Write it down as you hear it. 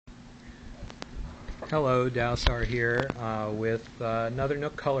Hello, Dowsar here with another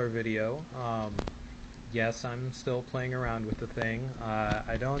Nook Color video. Yes, I'm still playing around with the thing.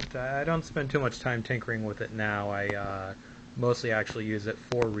 I don't spend too much time tinkering with it now. I mostly actually use it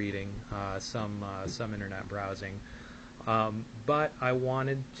for reading, some internet browsing. But I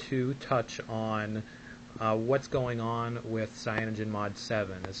wanted to touch on what's going on with CyanogenMod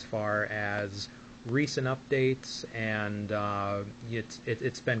 7 as far as recent updates, and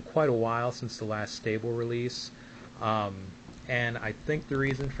it's been quite a while since the last stable release, and I think the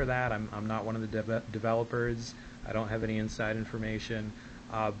reason for that, I'm not one of the developers, I don't have any inside information,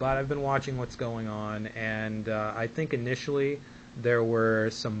 but I've been watching what's going on, and I think initially there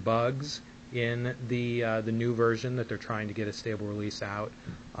were some bugs in the new version that they're trying to get a stable release out.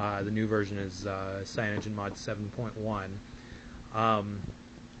 The new version is CyanogenMod 7.1.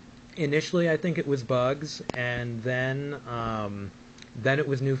 Initially, I think it was bugs, and then it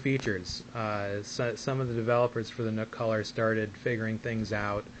was new features. Some of the developers for the Nook Color started figuring things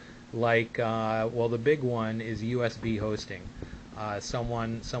out, like well, the big one is USB hosting.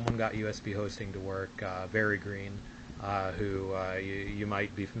 Someone got USB hosting to work. Very Green, who you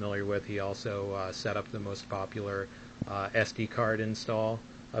might be familiar with. He also set up the most popular SD card install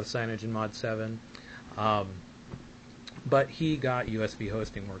of CyanogenMod 7. But he got USB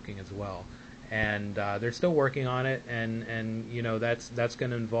hosting working as well, and they're still working on it. And you know, that's going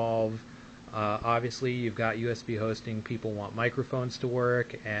to involve obviously you've got USB hosting. People want microphones to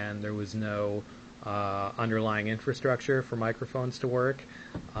work, and there was no underlying infrastructure for microphones to work.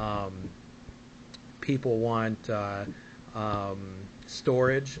 People want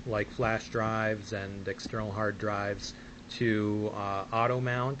storage like flash drives and external hard drives to auto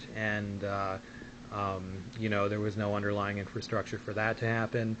mount, and you know, there was no underlying infrastructure for that to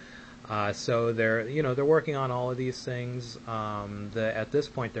happen. So they're working on all of these things. At this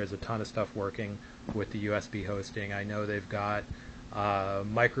point, there's a ton of stuff working with the USB hosting. I know they've got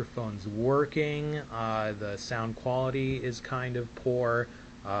microphones working. The sound quality is kind of poor,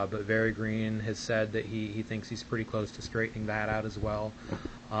 but Very Green has said that he thinks he's pretty close to straightening that out as well.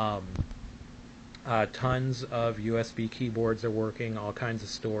 Tons of USB keyboards are working, all kinds of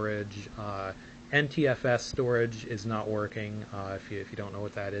storage. NTFS storage is not working. If you don't know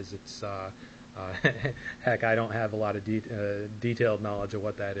what that is, it's heck, I don't have a lot of detailed knowledge of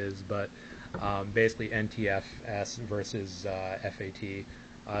what that is, but basically NTFS versus FAT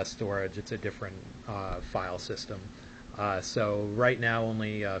storage, it's a different file system. So right now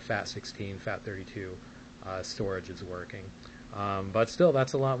only FAT16, FAT32 storage is working, but still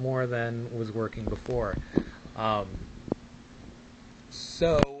that's a lot more than was working before.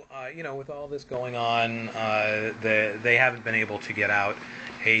 You know, with all this going on, they haven't been able to get out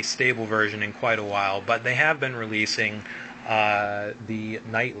a stable version in quite a while, but they have been releasing the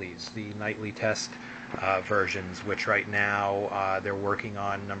nightlies, the nightly test versions, which right now they're working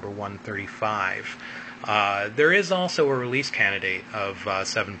on number 135. There is also a release candidate of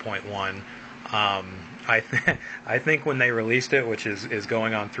 7.1. I think when they released it, which is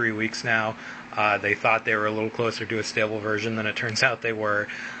going on 3 weeks now, they thought they were a little closer to a stable version than it turns out they were.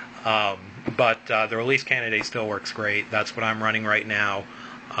 But the release candidate still works great. That's what I'm running right now.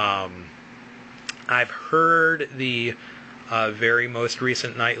 I've heard the very most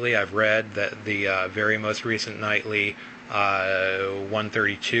recent nightly. I've read that the very most recent nightly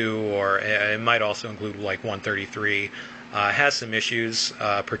 132, or it might also include like 133, has some issues,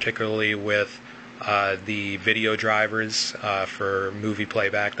 particularly with the video drivers for movie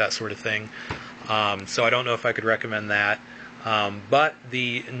playback, that sort of thing. So I don't know if I could recommend that. But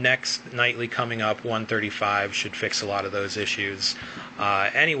the next nightly coming up, 135, should fix a lot of those issues.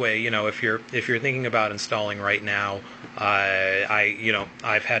 Anyway, you know, if you're thinking about installing right now,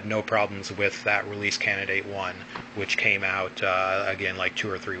 I've had no problems with that release candidate 1, which came out again like 2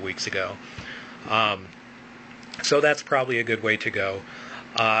 or 3 weeks ago. So that's probably a good way to go.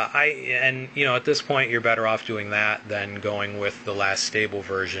 You know, at this point, you're better off doing that than going with the last stable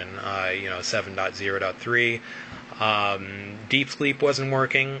version, you know, 7.0.3. Deep sleep wasn't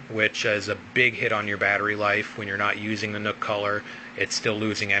working, which is a big hit on your battery life. When you're not using the Nook Color, it's still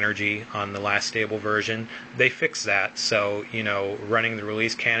losing energy on the last stable version. They fixed that, so, you know, running the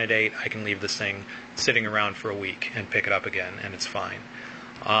release candidate, I can leave this thing sitting around for a week and pick it up again, and it's fine.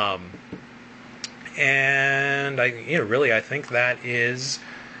 And really, I think that is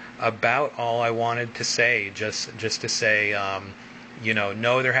about all I wanted to say. Just to say, you know,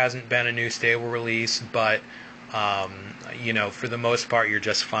 no, there hasn't been a new stable release, but you know, for the most part, you're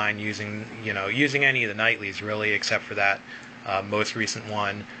just fine using any of the nightlies, really, except for that most recent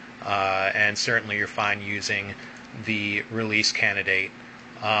one, and certainly you're fine using the release candidate.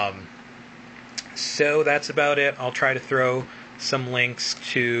 So that's about it. I'll try to throw some links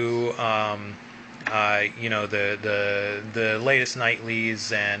to the latest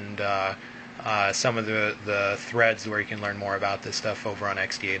nightlies and some of the threads where you can learn more about this stuff over on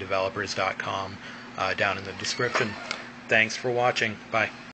xdadevelopers.com down in the description. Thanks for watching. Bye.